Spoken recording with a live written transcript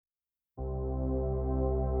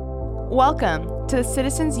Welcome to the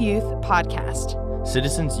Citizens Youth Podcast.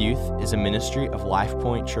 Citizens Youth is a ministry of Life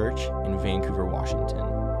Point Church in Vancouver,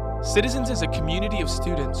 Washington. Citizens is a community of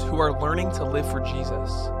students who are learning to live for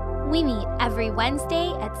Jesus. We meet every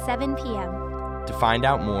Wednesday at 7 p.m. To find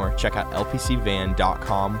out more, check out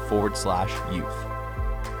lpcvan.com/youth.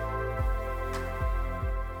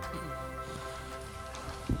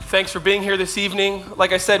 Thanks for being here this evening.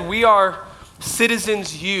 Like I said, we are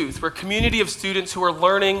Citizens Youth. We're a community of students who are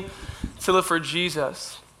learning to live for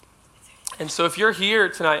Jesus. And so if you're here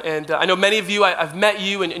tonight, and I know many of you, I've met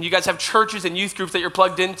you, and you guys have churches and youth groups that you're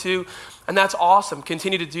plugged into, and that's awesome.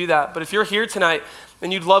 Continue to do that. But if you're here tonight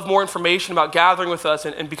and you'd love more information about gathering with us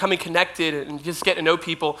and becoming connected and just getting to know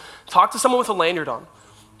people, talk to someone with a lanyard on.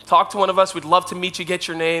 Talk to one of us. We'd love to meet you, get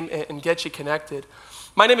your name, and get you connected.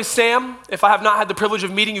 My name is Sam. If I have not had the privilege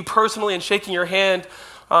of meeting you personally and shaking your hand,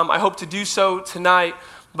 I hope to do so tonight.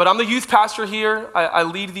 But I'm the youth pastor here. I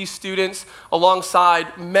lead these students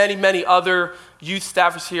alongside many, many other youth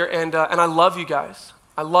staffers here, and I love you guys.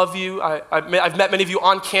 I love you. I've met many of you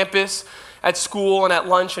on campus, at school, and at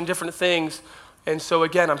lunch, and different things. And so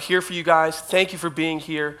again, I'm here for you guys. Thank you for being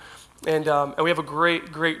here, and we have a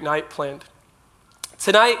great, great night planned.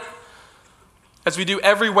 Tonight, as we do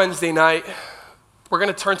every Wednesday night, we're going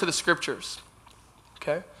to turn to the scriptures,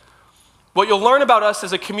 okay? What you'll learn about us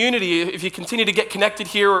as a community, if you continue to get connected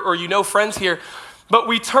here or you know friends here, but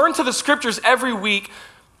we turn to the scriptures every week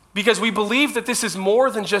because we believe that this is more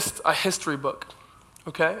than just a history book,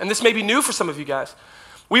 okay? And this may be new for some of you guys.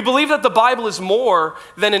 We believe that the Bible is more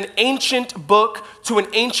than an ancient book to an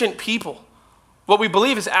ancient people. What we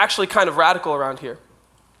believe is actually kind of radical around here.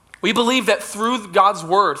 We believe that through God's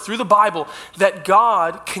word, through the Bible, that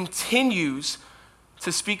God continues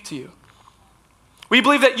to speak to you. We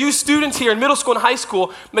believe that you students here in middle school and high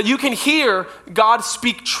school, that you can hear God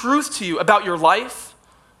speak truth to you about your life,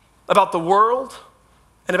 about the world,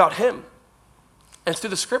 and about Him. And it's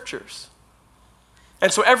through the scriptures. And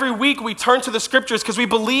so every week we turn to the scriptures because we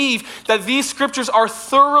believe that these scriptures are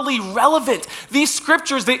thoroughly relevant. These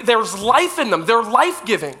scriptures, there's life in them. They're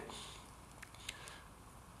life-giving.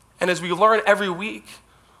 And as we learn every week,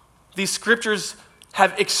 these scriptures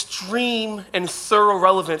have extreme and thorough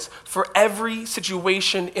relevance for every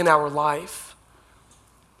situation in our life,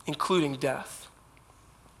 including death.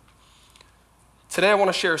 Today I want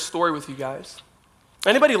to share a story with you guys.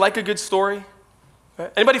 Anybody like a good story? Right?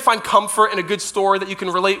 Anybody find comfort in a good story that you can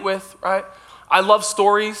relate with, right? I love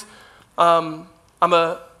stories. I'm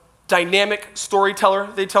a dynamic storyteller,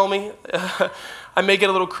 they tell me. I may get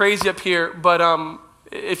a little crazy up here, but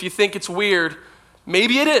if you think it's weird,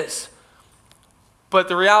 maybe it is. But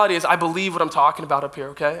the reality is I believe what I'm talking about up here,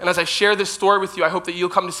 okay? And as I share this story with you, I hope that you'll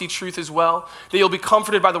come to see truth as well, that you'll be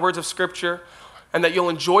comforted by the words of Scripture, and that you'll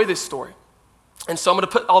enjoy this story. And so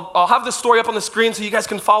I'll have this story up on the screen so you guys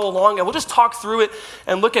can follow along, and we'll just talk through it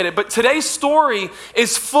and look at it. But today's story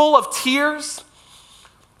is full of tears.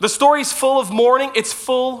 The story is full of mourning. It's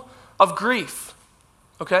full of grief,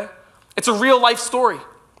 okay? It's a real life story.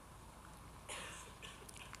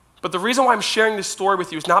 But the reason why I'm sharing this story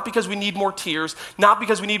with you is not because we need more tears, not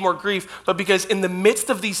because we need more grief, but because in the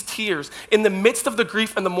midst of these tears, in the midst of the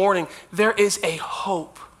grief and the mourning, there is a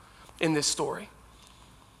hope in this story.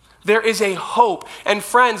 There is a hope. And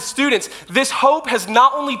friends, students, this hope has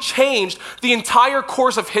not only changed the entire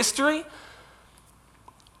course of history,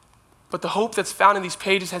 but the hope that's found in these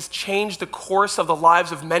pages has changed the course of the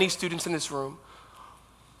lives of many students in this room.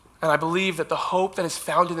 And I believe that the hope that is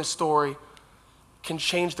found in this story can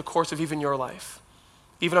change the course of even your life,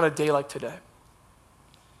 even on a day like today.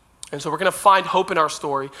 And so we're going to find hope in our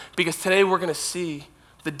story because today we're going to see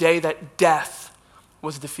the day that death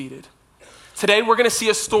was defeated. Today we're going to see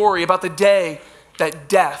a story about the day that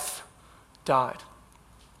death died.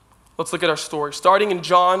 Let's look at our story. Starting in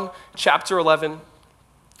John chapter 11.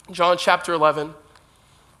 John chapter 11,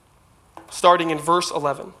 starting in verse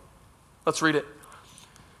 11. Let's read it.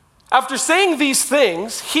 After saying these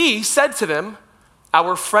things, he said to them,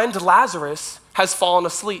 "Our friend Lazarus has fallen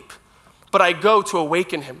asleep, but I go to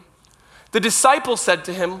awaken him." The disciples said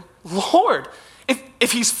to him, "Lord,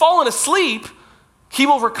 if he's fallen asleep, he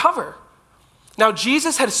will recover." Now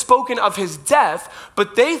Jesus had spoken of his death,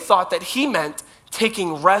 but they thought that he meant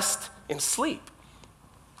taking rest in sleep.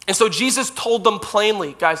 And so Jesus told them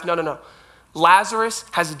plainly, guys, no. Lazarus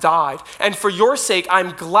has died, and for your sake,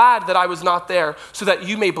 I'm glad that I was not there so that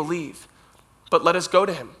you may believe. But let us go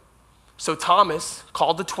to him. So Thomas,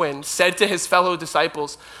 called the twin, said to his fellow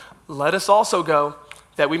disciples, "Let us also go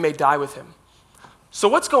that we may die with him." So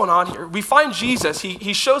what's going on here? We find Jesus,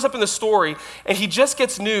 he shows up in the story, and he just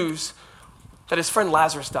gets news that his friend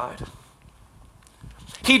Lazarus died.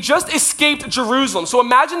 He just escaped Jerusalem. So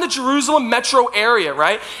imagine the Jerusalem metro area,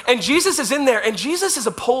 right? And Jesus is in there, and Jesus is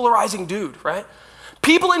a polarizing dude, right?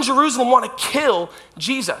 People in Jerusalem want to kill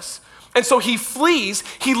Jesus. And so he flees,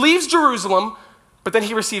 he leaves Jerusalem, but then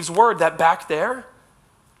he receives word that back there,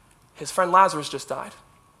 his friend Lazarus just died.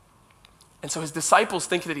 And so his disciples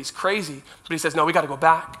think that he's crazy, but he says, no, we got to go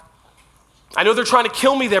back. I know they're trying to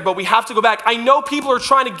kill me there, but we have to go back. I know people are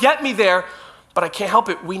trying to get me there, but I can't help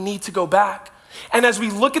it. We need to go back. And as we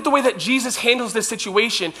look at the way that Jesus handles this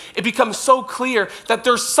situation, it becomes so clear that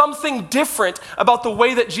there's something different about the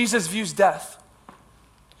way that Jesus views death.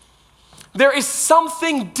 There is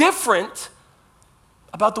something different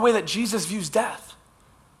about the way that Jesus views death.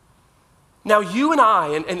 Now, you and I,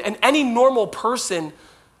 and any normal person,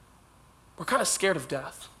 we're kind of scared of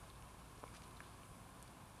death.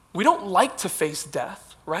 We don't like to face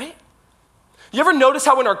death, right? You ever notice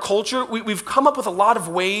how in our culture, we've come up with a lot of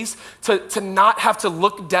ways to not have to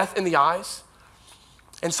look death in the eyes?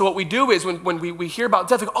 And so what we do is when we hear about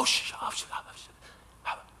death, we go, oh, shut up.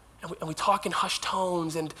 And we talk in hushed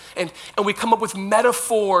tones, and we come up with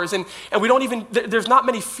metaphors, and we don't even, there's not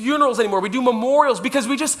many funerals anymore. We do memorials because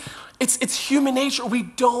it's human nature. We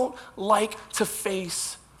don't like to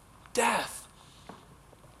face death.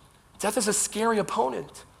 Death is a scary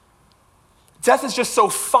opponent. Death is just so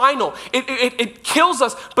final. It kills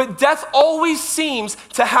us, but death always seems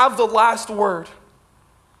to have the last word.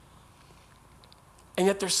 And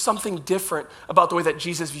yet there's something different about the way that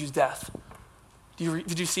Jesus views death.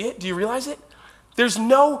 Did you see it? Do you realize it? There's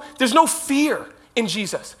no fear in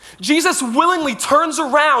Jesus. Jesus willingly turns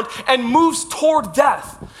around and moves toward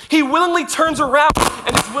death. He willingly turns around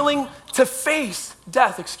and is willing to face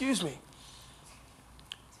death,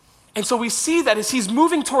 And so we see that as he's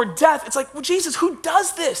moving toward death, it's like, well, Jesus, who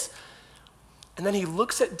does this? And then he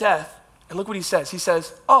looks at death, and look what he says. He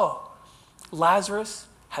says, oh, Lazarus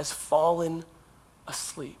has fallen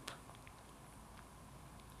asleep.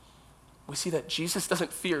 We see that Jesus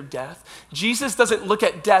doesn't fear death. Jesus doesn't look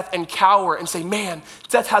at death and cower and say, man,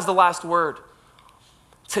 death has the last word.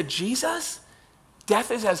 To Jesus, death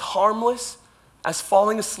is as harmless as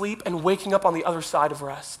falling asleep and waking up on the other side of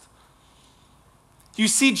rest. You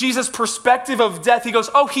see Jesus' perspective of death. He goes,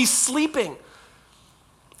 oh, he's sleeping.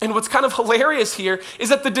 And what's kind of hilarious here is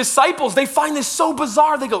that the disciples, they find this so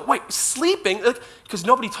bizarre. They go, wait, sleeping? Because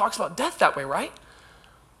nobody talks about death that way, right?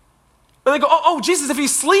 And they go, oh, Jesus, if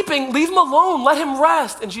he's sleeping, leave him alone. Let him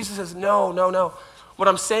rest. And Jesus says, no. What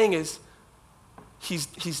I'm saying is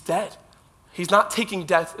he's dead. He's not taking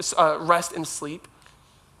rest and sleep.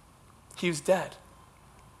 He's dead.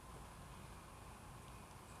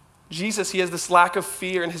 Jesus, he has this lack of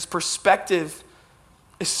fear, and his perspective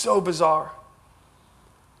is so bizarre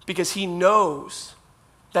because he knows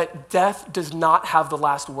that death does not have the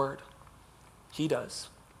last word. He does.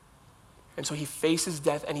 And so he faces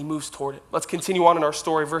death and he moves toward it. Let's continue on in our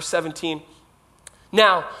story, verse 17.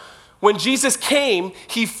 Now, when Jesus came,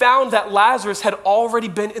 he found that Lazarus had already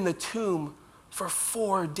been in the tomb for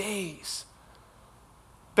 4 days.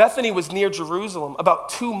 Bethany was near Jerusalem, about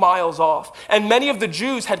 2 miles off, and many of the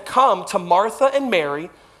Jews had come to Martha and Mary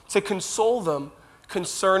to console them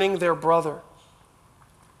concerning their brother.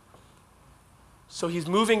 So he's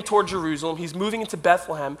moving toward Jerusalem, he's moving into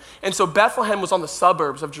Bethlehem, and so Bethlehem was on the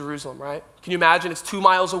suburbs of Jerusalem, right? Can you imagine? It's 2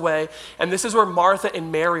 miles away, and this is where Martha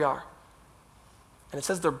and Mary are. And it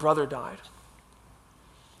says their brother died.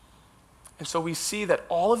 And so we see that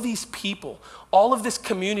all of these people, all of this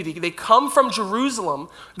community, they come from Jerusalem,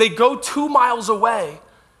 they go 2 miles away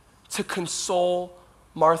to console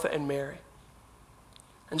Martha and Mary.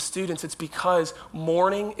 And students, it's because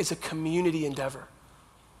mourning is a community endeavor.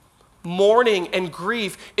 Mourning and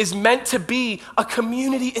grief is meant to be a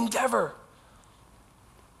community endeavor.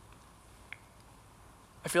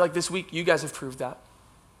 I feel like this week you guys have proved that.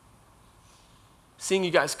 Seeing you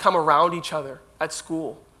guys come around each other at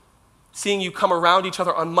school, seeing you come around each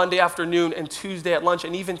other on Monday afternoon and Tuesday at lunch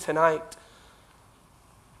and even tonight.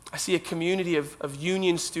 I see a community of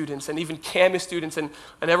union students and even Camus students and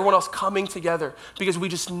everyone else coming together because we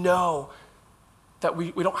just know that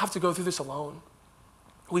we don't have to go through this alone.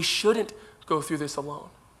 We shouldn't go through this alone.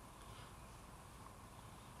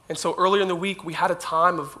 And so earlier in the week, we had a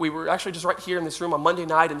time we were actually just right here in this room on Monday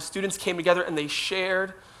night, and students came together and they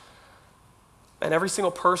shared. And every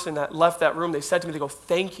single person that left that room, they said to me, they go,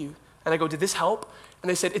 thank you. And I go, did this help? And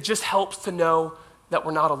they said, it just helps to know that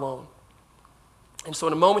we're not alone. And so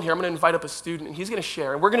in a moment here, I'm going to invite up a student, and he's going to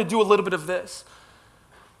share. And we're going to do a little bit of this.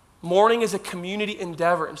 Mourning is a community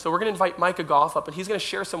endeavor. And so we're going to invite Micah Goff up, and he's going to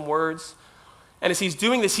share some words. And as he's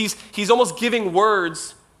doing this, he's almost giving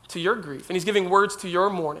words to your grief, and he's giving words to your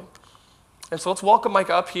mourning. And so let's welcome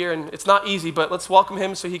Micah up here, and it's not easy, but let's welcome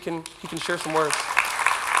him so he can share some words.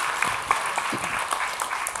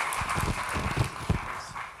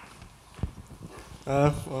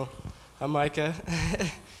 Well, I'm Micah,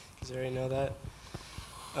 because you already know that.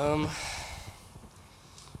 Give me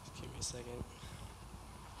a second.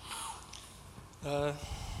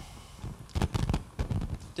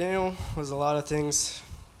 Daniel was a lot of things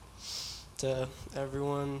to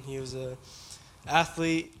everyone. He was an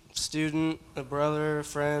athlete, student, a brother, a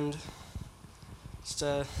friend, just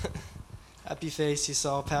a happy face you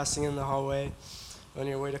saw passing in the hallway on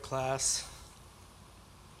your way to class.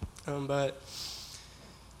 But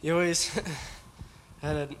he always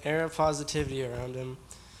had an air of positivity around him.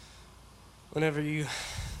 Whenever you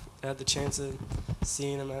had the chance of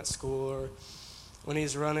seeing him at school, or when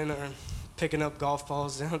he's running or picking up golf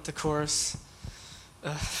balls down at the course,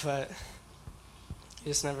 but he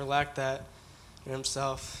just never lacked that in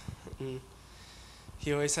himself. And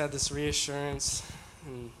he always had this reassurance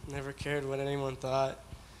and never cared what anyone thought,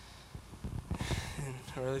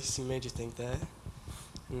 or at least he made you think that.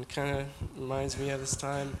 And it kind of reminds me of this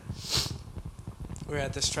time we were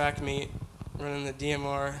at this track meet running the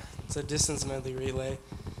DMR. It's a distance medley relay,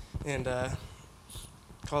 and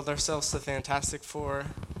called ourselves the Fantastic Four.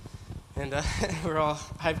 And we're all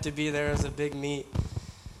hyped to be there as a big meet.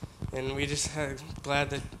 And we just glad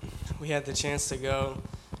that we had the chance to go.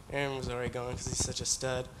 Aaron was already going because he's such a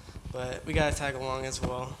stud, but we got to tag along as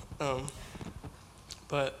well.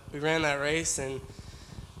 But we ran that race, and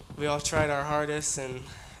we all tried our hardest and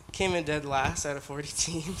came in dead last out of 40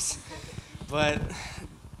 teams. But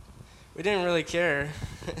we didn't really care.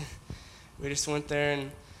 We just went there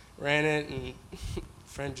and ran it, and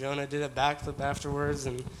friend Jonah did a backflip afterwards,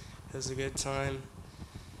 and it was a good time.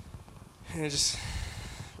 And it just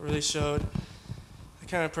really showed the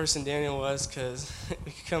kind of person Daniel was, because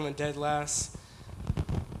we could come in dead last,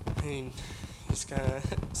 and he just kind of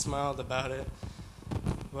smiled about it.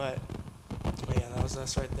 But yeah, that was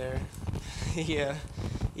us right there. He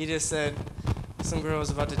just said, some girl was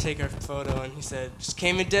about to take our photo, and he said, just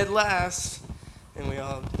came in dead last. And we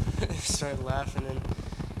all started laughing, and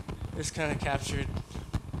it just kind of captured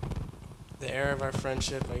the air of our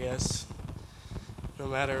friendship, I guess. No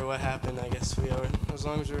matter what happened, I guess as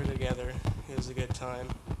long as we were together, it was a good time,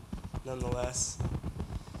 nonetheless.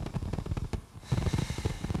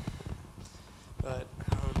 But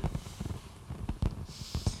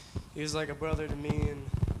he was like a brother to me, and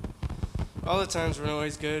all the times weren't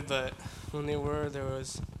always good, but when they were, there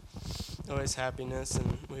was always happiness,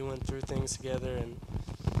 and we went through things together, and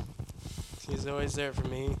he was always there for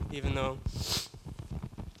me, even though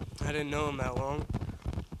I didn't know him that long.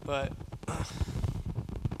 But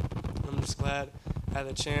I'm just glad I had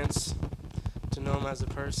the chance to know him as a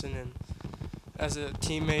person and as a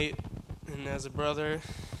teammate and as a brother.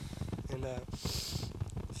 And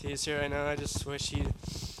if he's here right now, I just wish he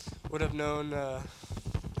would have known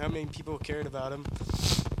how many people cared about him.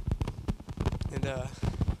 And I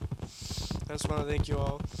just want to thank you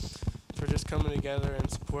all for just coming together and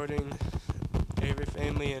supporting Avery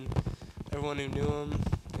family and everyone who knew him.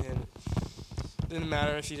 And it didn't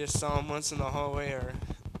matter if you just saw him once in the hallway or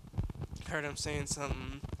heard him saying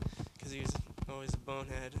something, because he was always a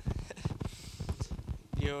bonehead.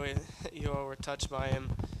 You all were touched by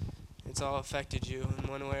him. It's all affected you in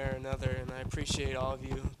one way or another, and I appreciate all of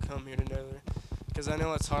you who come here together, because I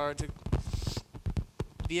know it's hard to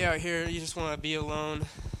be out here. You just want to be alone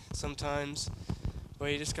sometimes,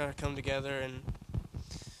 but you just got to come together and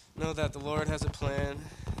know that the Lord has a plan,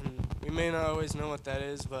 and we may not always know what that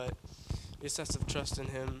is, but you just have to trust in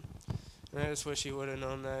Him. And I just wish He would have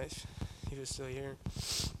known that if He was still here.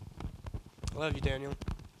 I love you, Daniel.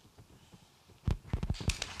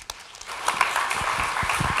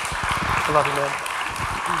 I love you, man.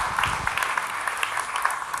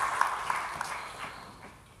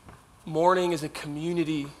 Mourning is a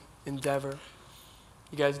community endeavor.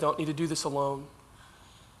 You guys don't need to do this alone.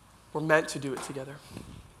 We're meant to do it together.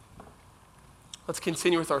 Let's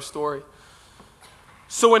continue with our story.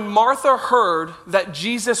 So when Martha heard that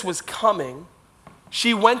Jesus was coming,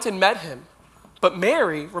 she went and met him, but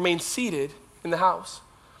Mary remained seated in the house.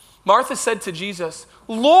 Martha said to Jesus,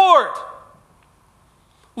 Lord,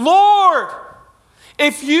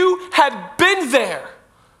 if you had been there,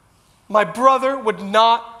 my brother would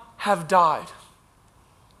not have died.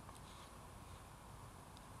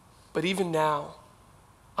 But even now,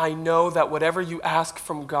 I know that whatever you ask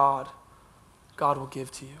from God, God will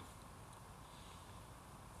give to you.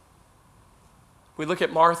 We look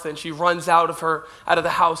at Martha, and she runs out of the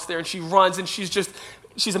house there, and she runs, and she's just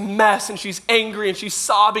she's a mess and she's angry and she's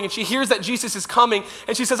sobbing and she hears that Jesus is coming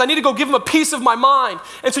and she says, I need to go give him a piece of my mind.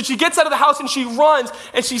 And so she gets out of the house and she runs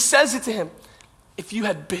and she says it to him. If you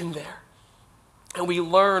had been there. And we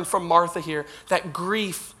learn from Martha here that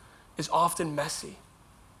grief is often messy,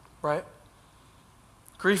 right?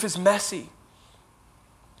 Grief is messy.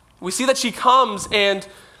 We see that she comes and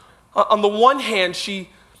on the one hand,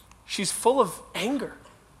 she's full of anger.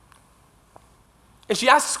 And she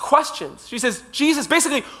asks questions. She says, Jesus,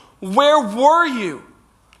 basically, where were you?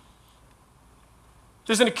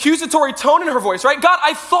 There's an accusatory tone in her voice, right? God,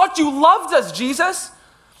 I thought you loved us, Jesus.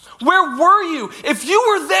 Where were you? If you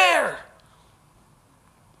were there,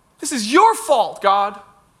 this is your fault, God.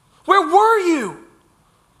 Where were you?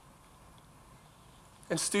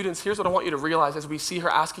 And students, here's what I want you to realize as we see her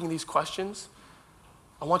asking these questions.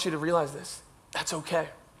 I want you to realize this. That's okay.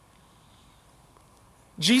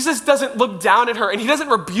 Jesus doesn't look down at her and he doesn't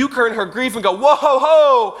rebuke her in her grief and go, whoa, ho,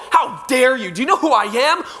 ho, how dare you? Do you know who I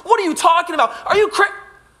am? What are you talking about? Are you crazy?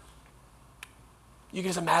 You can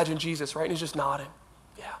just imagine Jesus, right? And he's just nodding.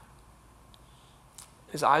 Yeah.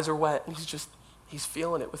 His eyes are wet and he's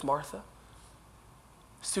feeling it with Martha.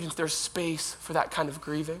 Students, there's space for that kind of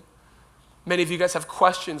grieving. Many of you guys have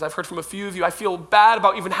questions. I've heard from a few of you. I feel bad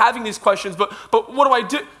about even having these questions, but what do I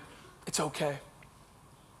do? It's okay.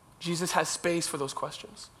 Jesus has space for those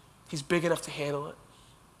questions. He's big enough to handle it.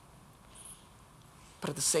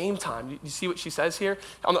 But at the same time, you see what she says here?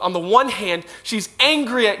 On the one hand, she's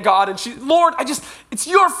angry at God and Lord, it's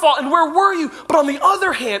your fault and where were you? But on the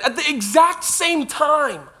other hand, at the exact same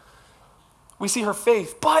time, we see her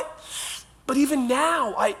faith. But even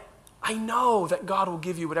now, I know that God will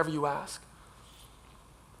give you whatever you ask.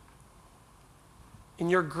 In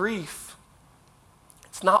your grief,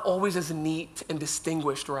 it's not always as neat and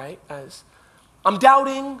distinguished, right? As I'm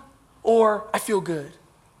doubting or I feel good.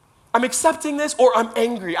 I'm accepting this or I'm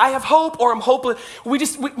angry. I have hope or I'm hopeless.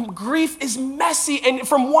 Grief is messy, and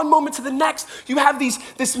from one moment to the next, you have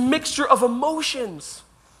this mixture of emotions.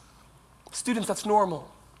 Students, that's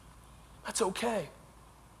normal. That's okay.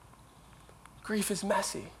 Grief is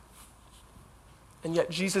messy. And yet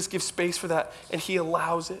Jesus gives space for that and he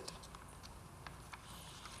allows it.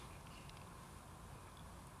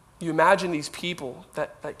 You imagine these people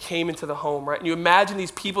that came into the home, right? And you imagine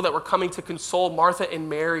these people that were coming to console Martha and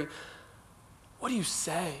Mary. What do you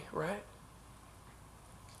say, right?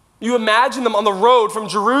 You imagine them on the road from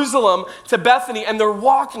Jerusalem to Bethany, and they're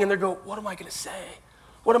walking and they go, what am I going to say?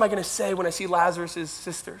 What am I going to say when I see Lazarus'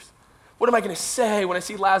 sisters? What am I going to say when I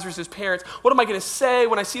see Lazarus' parents? What am I going to say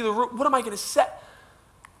when I see what am I going to say?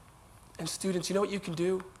 And students, you know what you can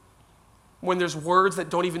do? When there's words that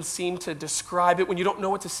don't even seem to describe it, when you don't know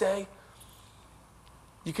what to say,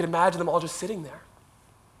 you can imagine them all just sitting there,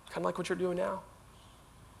 kind of like what you're doing now.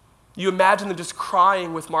 You imagine them just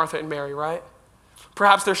crying with Martha and Mary, right?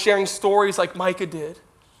 Perhaps they're sharing stories like Micah did.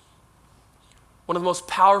 One of the most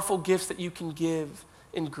powerful gifts that you can give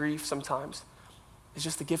in grief sometimes is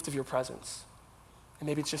just the gift of your presence. And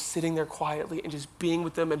maybe it's just sitting there quietly and just being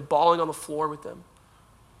with them and bawling on the floor with them.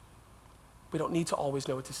 We don't need to always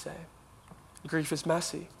know what to say. Grief is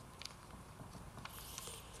messy.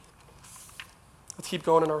 Let's keep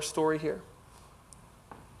going in our story here.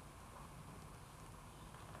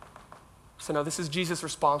 So now this is Jesus'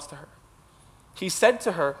 response to her. He said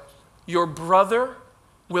to her, your brother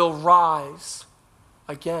will rise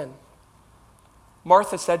again.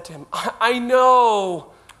 Martha said to him, I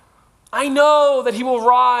know that he will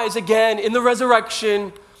rise again in the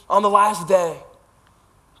resurrection on the last day.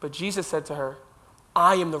 But Jesus said to her,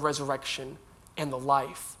 I am the resurrection and the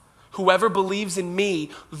life. Whoever believes in me,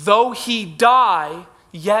 though he die,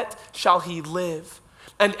 yet shall he live.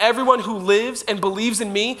 And everyone who lives and believes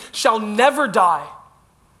in me shall never die.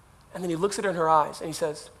 And then he looks at her in her eyes and he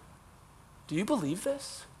says, do you believe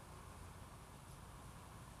this?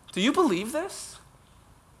 Do you believe this?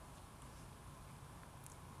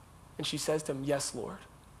 And she says to him, yes, Lord.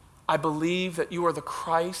 I believe that you are the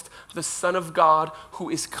Christ, the Son of God, who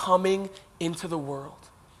is coming into the world.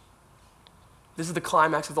 This is the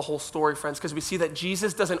climax of the whole story, friends, because we see that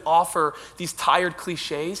Jesus doesn't offer these tired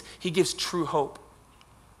cliches. He gives true hope.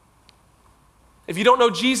 If you don't know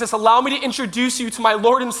Jesus, allow me to introduce you to my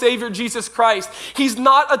Lord and Savior, Jesus Christ. He's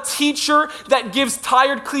not a teacher that gives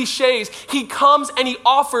tired cliches. He comes and he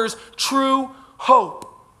offers true hope.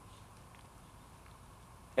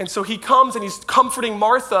 And so he comes and he's comforting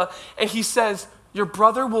Martha and he says, your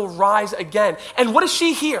brother will rise again. And what does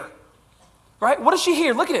she hear? Right? What does she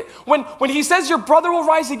hear? Look at it. When he says your brother will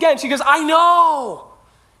rise again, she goes, I know.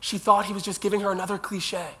 She thought he was just giving her another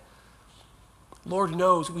cliche. Lord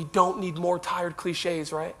knows we don't need more tired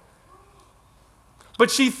cliches, right? But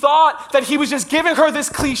she thought that he was just giving her this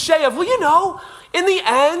cliche of, well, you know, in the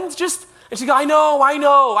end, just, and she goes, I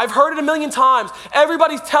know, I've heard it a million times.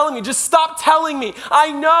 Everybody's telling me, just stop telling me.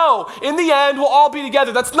 I know, in the end, we'll all be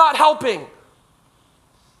together. That's not helping.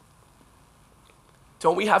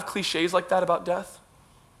 Don't we have cliches like that about death,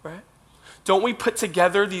 right? Don't we put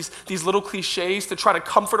together these little cliches to try to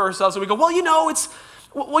comfort ourselves? And we go, well, you know,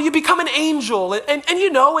 you become an angel. And you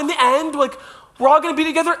know, in the end, like, we're all going to be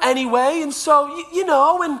together anyway. And so, you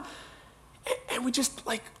know, and we just,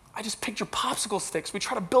 like, I just picture popsicle sticks. We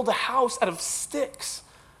try to build a house out of sticks.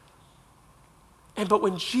 But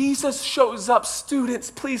when Jesus shows up, students,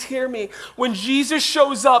 please hear me. When Jesus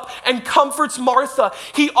shows up and comforts Martha,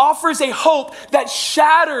 he offers a hope that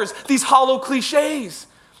shatters these hollow cliches.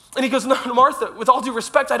 And he goes, no, Martha, with all due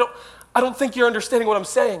respect, I don't think you're understanding what I'm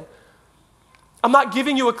saying. I'm not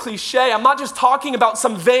giving you a cliche. I'm not just talking about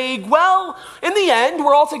some vague, well, in the end,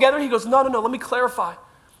 we're all together. He goes, no, let me clarify.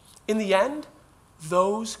 In the end,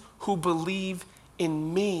 those who believe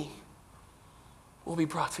in me will be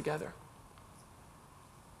brought together.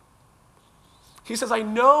 He says, I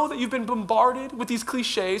know that you've been bombarded with these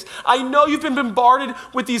cliches. I know you've been bombarded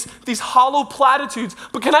with these hollow platitudes,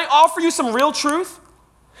 but can I offer you some real truth?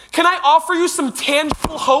 Can I offer you some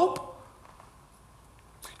tangible hope?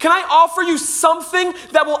 Can I offer you something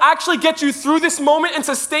that will actually get you through this moment and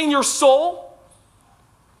sustain your soul?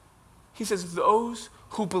 He says, those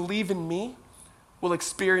who believe in me will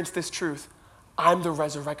experience this truth. I'm the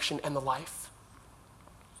resurrection and the life.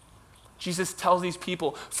 Jesus tells these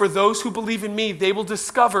people, for those who believe in me, they will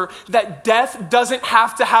discover that death doesn't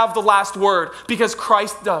have to have the last word because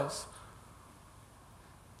Christ does.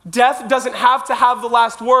 Death doesn't have to have the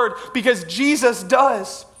last word because Jesus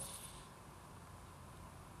does.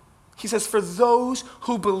 He says, for those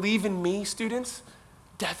who believe in me, students,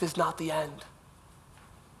 death is not the end.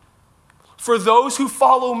 For those who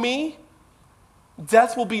follow me,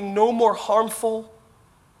 death will be no more harmful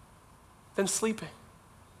than sleeping.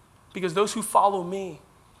 Because those who follow me,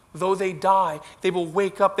 though they die, they will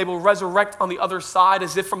wake up, they will resurrect on the other side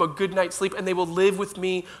as if from a good night's sleep, and they will live with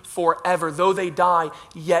me forever. Though they die,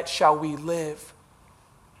 yet shall we live.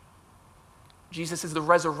 Jesus is the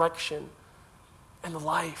resurrection and the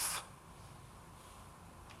life.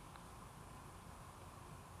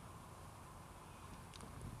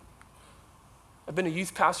 I've been a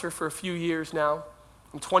youth pastor for a few years now.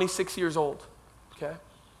 I'm 26 years old, okay?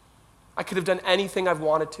 I could have done anything I've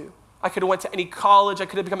wanted to. I could have went to any college. I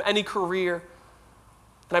could have become any career.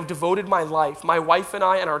 And I've devoted my life, my wife and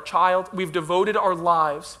I and our child, we've devoted our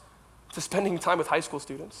lives to spending time with high school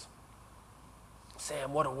students.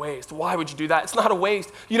 Sam, what a waste. Why would you do that? It's not a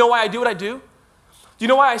waste. You know why I do what I do? Do you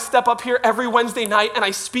know why I step up here every Wednesday night and I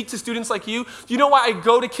speak to students like you? Do you know why I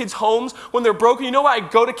go to kids' homes when they're broken? You know why I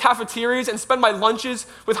go to cafeterias and spend my lunches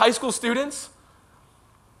with high school students?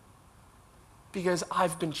 Because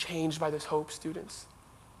I've been changed by this hope, students.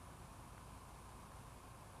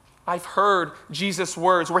 I've heard Jesus'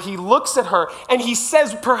 words where he looks at her and he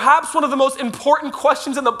says perhaps one of the most important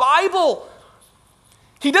questions in the Bible.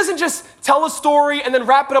 He doesn't just tell a story and then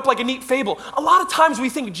wrap it up like a neat fable. A lot of times we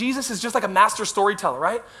think Jesus is just like a master storyteller,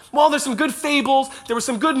 right? Well, there's some good fables, there were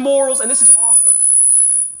some good morals, and this is awesome.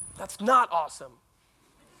 That's not awesome.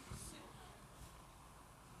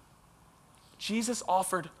 Jesus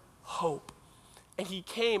offered hope. And he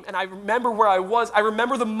came, and I remember where I was. I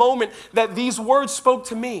remember the moment that these words spoke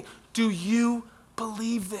to me. Do you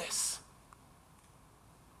believe this?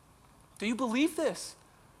 Do you believe this?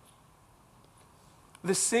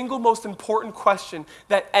 The single most important question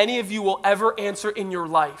that any of you will ever answer in your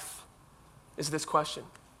life is this question.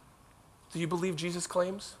 Do you believe Jesus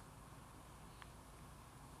claims?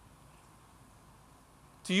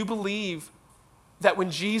 Do you believe that when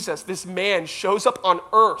Jesus, this man, shows up on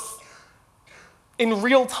earth, in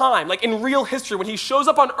real time, like in real history, when he shows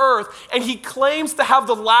up on earth and he claims to have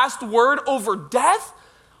the last word over death,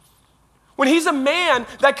 when he's a man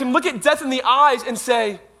that can look at death in the eyes and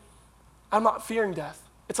say, I'm not fearing death.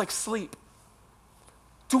 It's like sleep.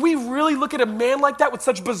 Do we really look at a man like that with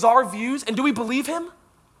such bizarre views, and do we believe him?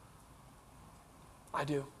 I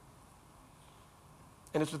do.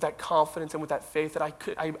 And it's with that confidence and with that faith that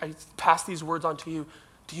I pass these words on to you.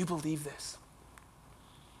 Do you believe this?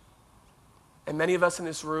 And many of us in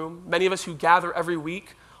this room, many of us who gather every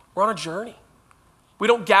week, we're on a journey. We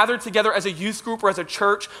don't gather together as a youth group or as a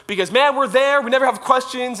church because, man, we're there, we never have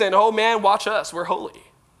questions, and oh man, watch us, we're holy.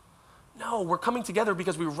 No, we're coming together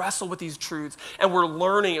because we wrestle with these truths and we're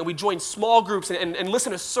learning and we join small groups and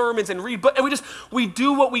listen to sermons and read books, and we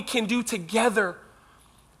do what we can do together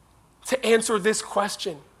to answer this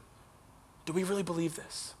question. Do we really believe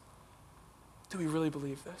this? Do we really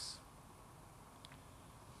believe this?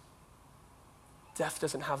 Death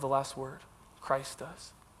doesn't have the last word. Christ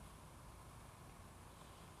does.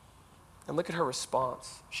 And look at her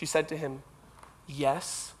response. She said to him,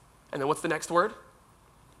 yes. And then what's the next word?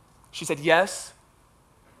 She said, yes,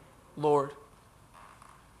 Lord.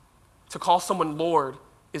 To call someone Lord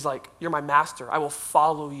is like, you're my master. I will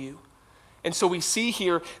follow you. And so we see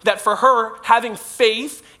here that for her, having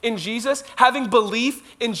faith in Jesus, having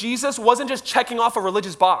belief in Jesus wasn't just checking off a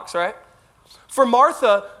religious box, right? For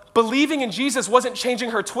Martha, believing in Jesus wasn't changing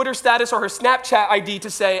her Twitter status or her Snapchat ID to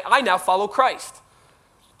say, I now follow Christ.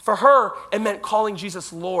 For her, it meant calling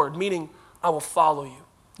Jesus Lord, meaning, I will follow you.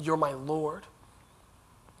 You're my Lord.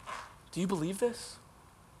 Do you believe this?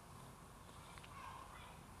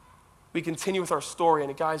 We continue with our story,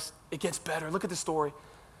 and guys, it gets better. Look at the story.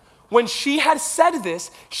 When she had said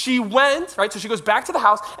this, she went, right? So she goes back to the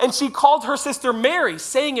house, and she called her sister Mary,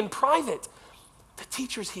 saying in private, the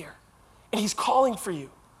teacher's here, and he's calling for you.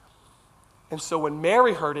 And so when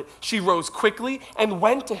Mary heard it, she rose quickly and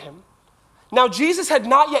went to him. Now Jesus had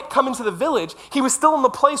not yet come into the village. He was still in the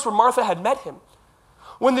place where Martha had met him.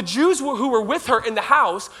 When the Jews who were with her in the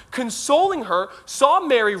house, consoling her, saw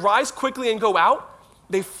Mary rise quickly and go out,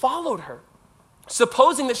 they followed her,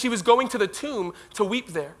 supposing that she was going to the tomb to weep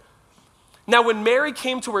there. Now when Mary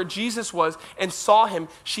came to where Jesus was and saw him,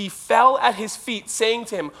 she fell at his feet, saying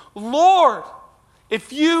to him, Lord,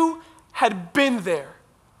 if you had been there,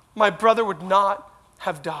 my brother would not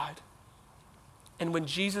have died. And when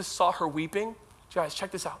Jesus saw her weeping, guys,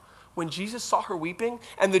 check this out. When Jesus saw her weeping,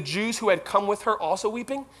 and the Jews who had come with her also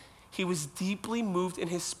weeping, he was deeply moved in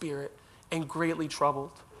his spirit and greatly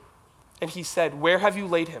troubled. And he said, where have you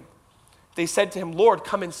laid him? They said to him, Lord,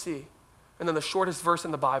 come and see. And then the shortest verse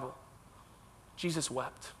in the Bible, Jesus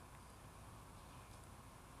wept.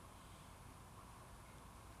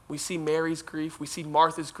 We see Mary's grief. We see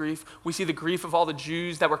Martha's grief. We see the grief of all the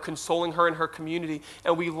Jews that were consoling her in her community.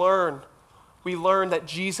 And we learn that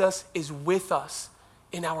Jesus is with us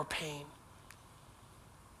in our pain.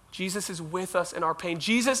 Jesus is with us in our pain.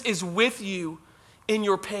 Jesus is with you in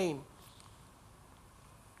your pain.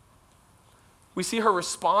 We see her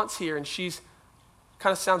response here, and she's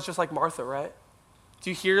kind of sounds just like Martha, right? Do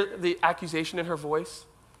you hear the accusation in her voice?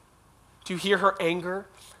 Do you hear her anger?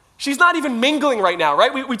 She's not even mingling right now,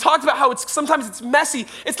 right? We talked about how sometimes it's messy.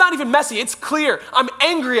 It's not even messy. It's clear. I'm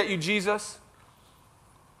angry at you, Jesus.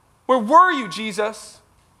 Where were you, Jesus?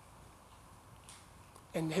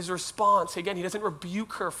 And his response, again, he doesn't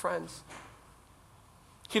rebuke her, friends.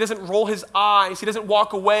 He doesn't roll his eyes. He doesn't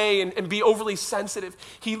walk away and be overly sensitive.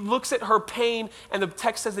 He looks at her pain, and the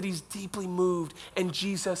text says that he's deeply moved. And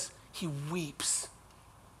Jesus, he weeps.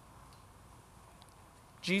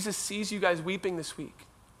 Jesus sees you guys weeping this week.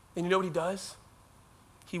 And you know what he does?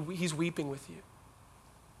 He's weeping with you.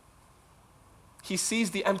 He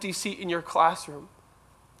sees the empty seat in your classroom,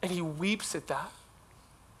 and he weeps at that.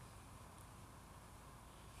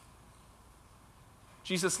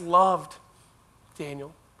 Jesus loved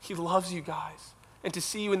Daniel. He loves you guys. And to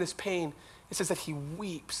see you in this pain, it says that he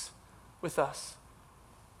weeps with us.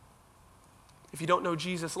 If you don't know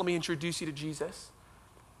Jesus, let me introduce you to Jesus.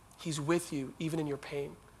 He's with you even in your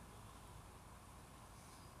pain.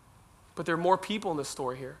 But there are more people in this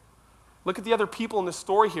story here. Look at the other people in the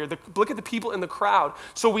story here. Look at the people in the crowd.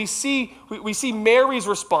 So we see Mary's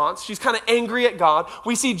response. She's kind of angry at God.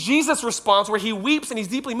 We see Jesus' response where he weeps and he's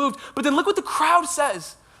deeply moved. But then look what the crowd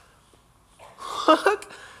says.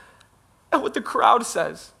 Look at what the crowd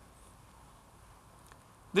says.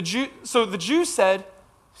 The Jews said,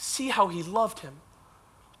 see how he loved him.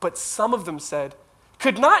 But some of them said,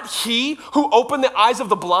 could not he who opened the eyes of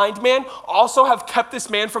the blind man also have kept this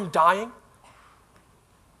man from dying?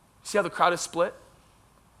 See how the crowd is split?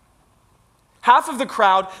 Half of the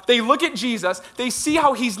crowd, they look at Jesus, they see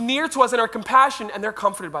how he's near to us in our compassion, and they're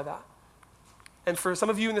comforted by that. And for some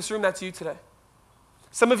of you in this room, that's you today.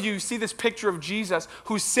 Some of you see this picture of Jesus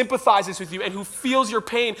who sympathizes with you and who feels your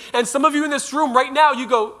pain. And some of you in this room right now, you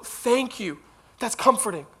go, thank you. That's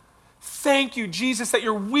comforting. Thank you, Jesus, that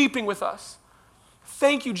you're weeping with us.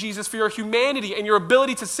 Thank you, Jesus, for your humanity and your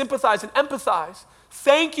ability to sympathize and empathize.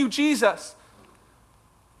 Thank you, Jesus.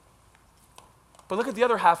 But look at the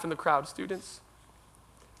other half in the crowd, students.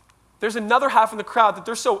 There's another half in the crowd that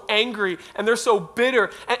they're so angry and they're so bitter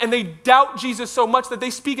and they doubt Jesus so much that they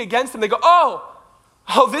speak against him. They go, oh,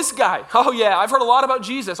 this guy. Oh, yeah, I've heard a lot about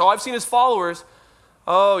Jesus. Oh, I've seen his followers.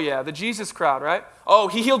 Oh, yeah, the Jesus crowd, right? Oh,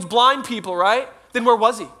 he healed blind people, right? Then where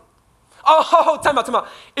was he? Oh, time out.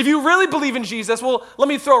 If you really believe in Jesus, well, let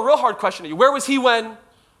me throw a real hard question at you. Where was he when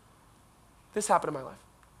this happened in my life?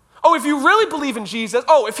 Oh, if you really believe in Jesus,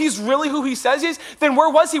 if he's really who he says he is, then where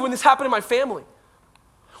was he when this happened in my family?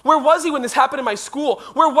 Where was he when this happened in my school?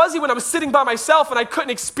 Where was he when I was sitting by myself and I couldn't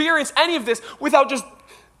experience any of this without just,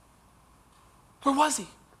 where was he?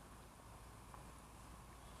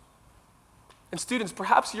 And students,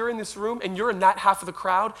 perhaps you're in this room and you're in that half of the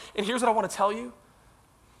crowd, and here's what I want to tell you.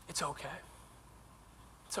 It's okay.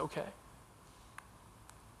 It's okay.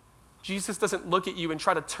 Jesus doesn't look at you and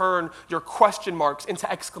try to turn your question marks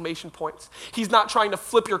into exclamation points. He's not trying to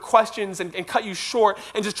flip your questions and cut you short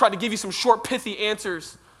and just try to give you some short, pithy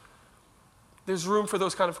answers. There's room for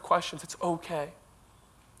those kind of questions. It's okay.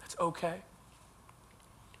 It's okay.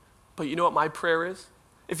 But you know what my prayer is?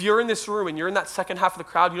 If you're in this room and you're in that second half of the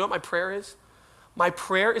crowd, you know what my prayer is? My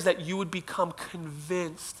prayer is that you would become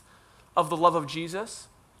convinced of the love of Jesus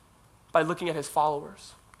by looking at his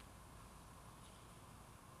followers.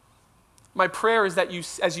 My prayer is that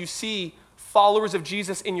as you see followers of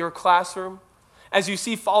Jesus in your classroom, as you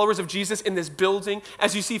see followers of Jesus in this building,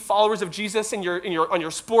 as you see followers of Jesus on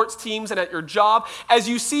your sports teams and at your job, as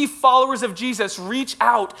you see followers of Jesus reach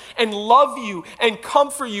out and love you and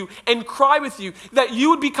comfort you and cry with you, that you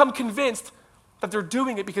would become convinced that they're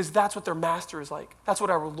doing it because that's what their master is like. That's what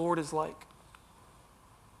our Lord is like.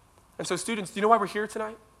 And so students, do you know why we're here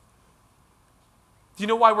tonight? Do you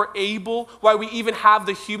know why why we even have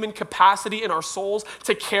the human capacity in our souls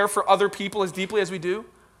to care for other people as deeply as we do?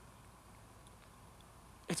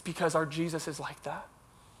 It's because our Jesus is like that.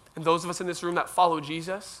 And those of us in this room that follow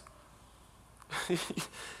Jesus,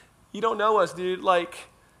 you don't know us, dude. Like,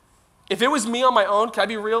 if it was me on my own, can I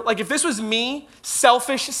be real? Like, if this was me,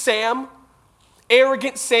 selfish Sam,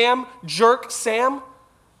 arrogant Sam, jerk Sam,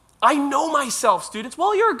 I know myself, students.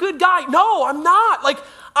 Well, you're a good guy. No, I'm not. Like,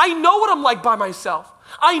 I know what I'm like by myself.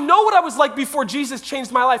 I know what I was like before Jesus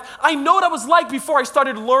changed my life. I know what I was like before I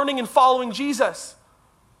started learning and following Jesus.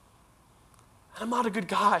 And I'm not a good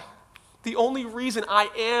guy. The only reason I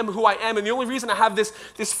am who I am, and the only reason I have this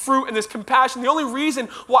fruit and this compassion, the only reason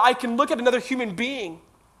why I can look at another human being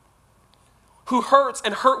who hurts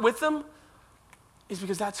and hurt with them is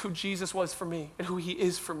because that's who Jesus was for me and who he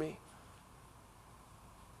is for me.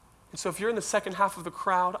 And so if you're in the second half of the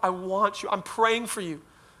crowd, I'm praying for you.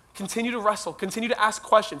 Continue to wrestle, continue to ask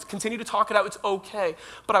questions, continue to talk it out. It's okay.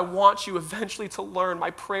 But I want you eventually to learn.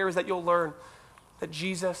 My prayer is that you'll learn that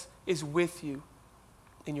Jesus is with you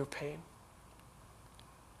in your pain.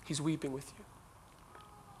 He's weeping with you.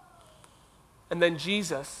 And then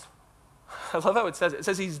Jesus, I love how it says it. It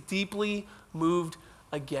says he's deeply moved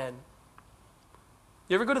again.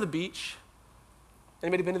 You ever go to the beach?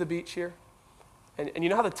 Anybody been to the beach here? And you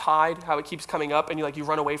know how the tide, how it keeps coming up and you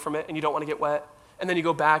run away from it and you don't want to get wet? And then you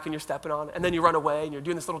go back and you're stepping on it. And then you run away and you're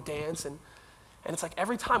doing this little dance. And it's like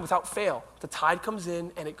every time without fail, the tide comes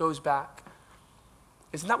in and it goes back.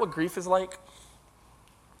 Isn't that what grief is like?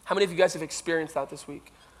 How many of you guys have experienced that this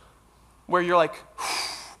week? Where you're like,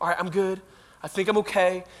 all right, I'm good. I think I'm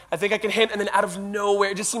okay. I think I can handle, and then out of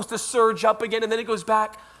nowhere, it just seems to surge up again, and then it goes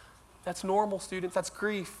back. That's normal, students. That's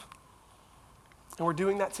grief. And we're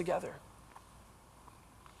doing that together.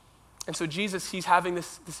 And so Jesus, he's having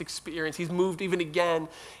this experience. He's moved even again.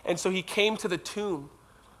 And so he came to the tomb.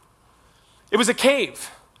 It was a cave,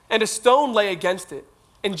 and a stone lay against it.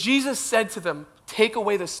 And Jesus said to them, take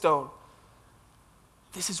away the stone.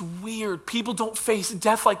 This is weird. People don't face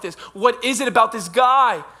death like this. What is it about this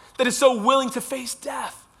guy that is so willing to face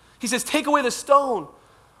death? He says, take away the stone.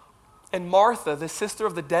 And Martha, the sister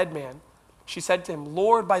of the dead man, she said to him,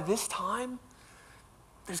 Lord, by this time,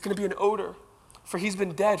 there's going to be an odor, for he's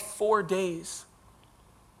been dead 4 days.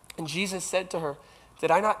 And Jesus said to her,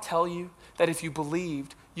 did I not tell you that if you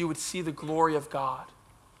believed, you would see the glory of God?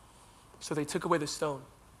 So they took away the stone.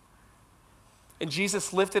 And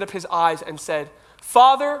Jesus lifted up his eyes and said,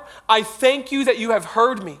 Father, I thank you that you have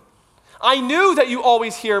heard me. I knew that you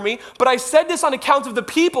always hear me, but I said this on account of the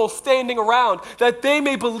people standing around, that they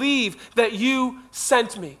may believe that you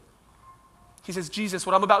sent me. He says, Jesus,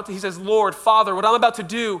 he says, Lord, Father, what I'm about to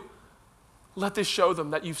do, let this show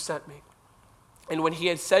them that you've sent me. And when he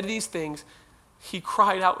had said these things, he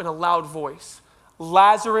cried out in a loud voice,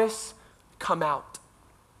 Lazarus, come out.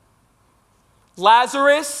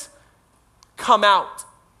 Lazarus, come out.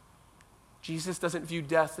 Jesus doesn't view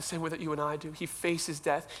death the same way that you and I do. He faces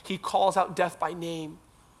death. He calls out death by name.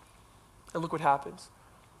 And look what happens.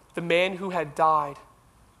 The man who had died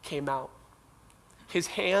came out. His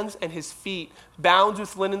hands and his feet bound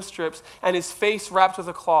with linen strips and his face wrapped with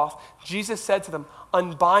a cloth. Jesus said to them,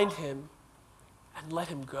 unbind him and let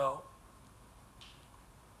him go.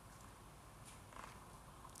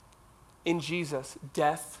 In Jesus,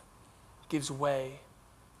 death gives way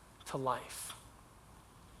to life.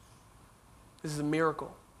 This is a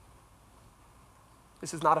miracle.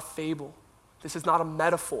 This is not a fable. This is not a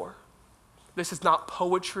metaphor. This is not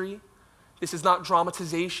poetry. This is not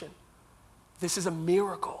dramatization. This is a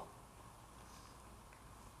miracle.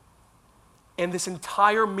 And this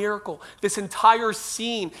entire miracle, this entire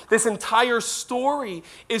scene, this entire story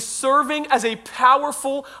is serving as a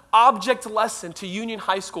powerful object lesson to Union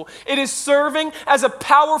High School. It is serving as a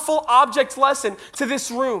powerful object lesson to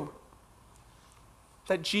this room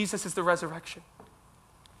that Jesus is the resurrection.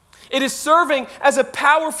 It is serving as a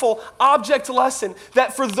powerful object lesson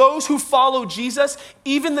that for those who follow Jesus,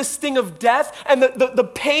 even the sting of death and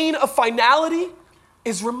the pain of finality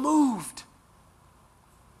is removed.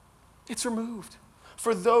 It's removed.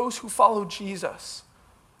 For those who follow Jesus,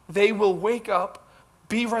 they will wake up,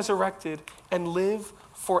 be resurrected, and live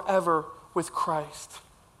forever with Christ.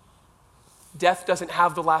 Death doesn't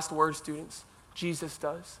have the last word, students. Jesus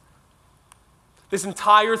does. This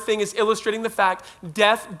entire thing is illustrating the fact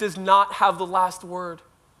death does not have the last word.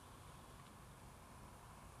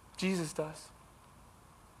 Jesus does.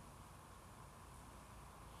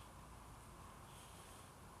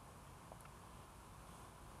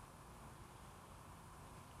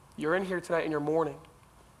 You're in here tonight and you're mourning.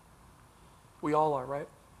 We all are, right?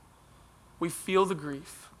 We feel the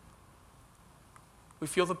grief. We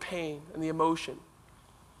feel the pain and the emotion.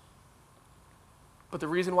 But the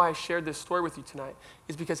reason why I shared this story with you tonight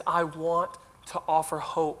is because I want to offer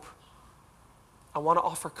hope. I want to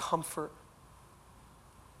offer comfort.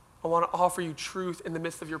 I want to offer you truth in the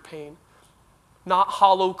midst of your pain. Not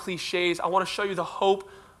hollow cliches. I want to show you the hope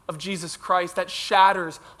of Jesus Christ that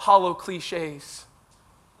shatters hollow cliches.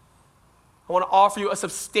 I want to offer you a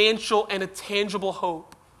substantial and a tangible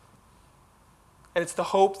hope. And it's the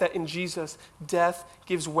hope that in Jesus, death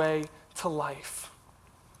gives way to life.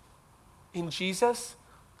 In Jesus,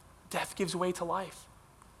 death gives way to life.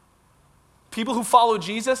 People who follow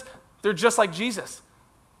Jesus, they're just like Jesus.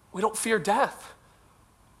 We don't fear death.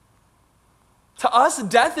 To us,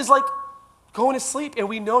 death is like going to sleep, and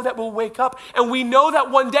we know that we'll wake up, and we know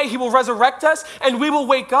that one day he will resurrect us, and we will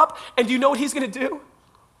wake up, and do you know what he's going to do?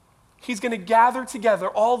 He's going to gather together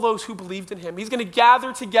all those who believed in him. He's going to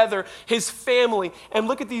gather together his family. And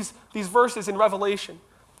look at these verses in Revelation.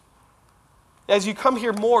 As you come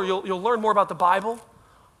here more, you'll learn more about the Bible.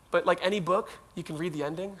 But like any book, you can read the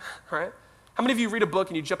ending, right? How many of you read a book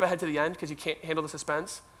and you jump ahead to the end because you can't handle the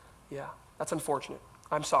suspense? Yeah, that's unfortunate.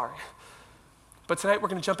 I'm sorry. But tonight we're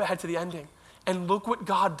going to jump ahead to the ending. And look what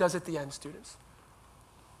God does at the end, students.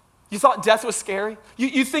 You thought death was scary?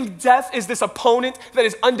 You think death is this opponent that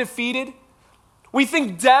is undefeated? We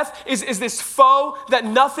think death is this foe that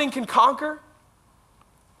nothing can conquer?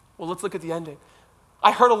 Well, let's look at the ending.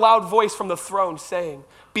 I heard a loud voice from the throne saying,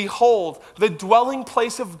 "Behold, the dwelling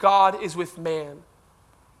place of God is with man.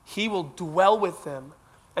 He will dwell with them,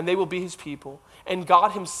 and they will be his people, and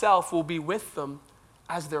God himself will be with them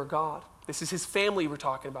as their God." This is his family we're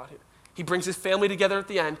talking about here. He brings his family together at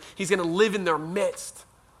the end. He's going to live in their midst.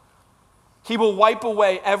 He will wipe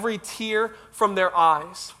away every tear from their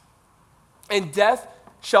eyes, and death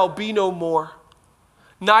shall be no more.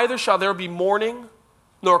 Neither shall there be mourning,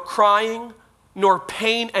 nor crying, nor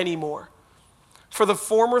pain anymore. For the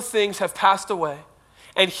former things have passed away.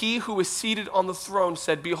 And he who is seated on the throne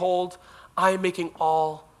said, "Behold, I am making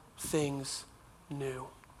all things new."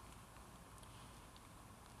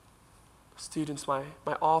 Students, my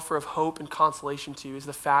offer of hope and consolation to you is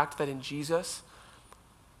the fact that in Jesus,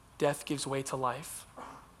 death gives way to life.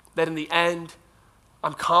 That in the end,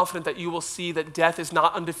 I'm confident that you will see that death is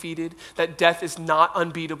not undefeated, that death is not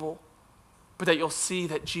unbeatable, but that you'll see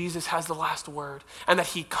that Jesus has the last word and that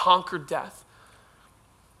he conquered death.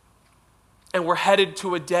 And we're headed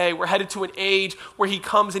to a day, we're headed to an age where he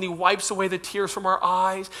comes and he wipes away the tears from our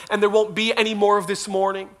eyes, and there won't be any more of this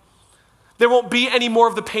mourning. There won't be any more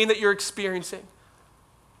of the pain that you're experiencing,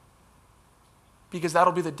 because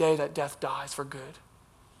that'll be the day that death dies for good.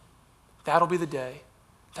 That'll be the day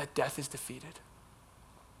that death is defeated.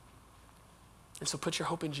 And so put your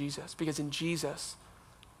hope in Jesus, because in Jesus,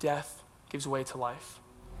 death gives way to life.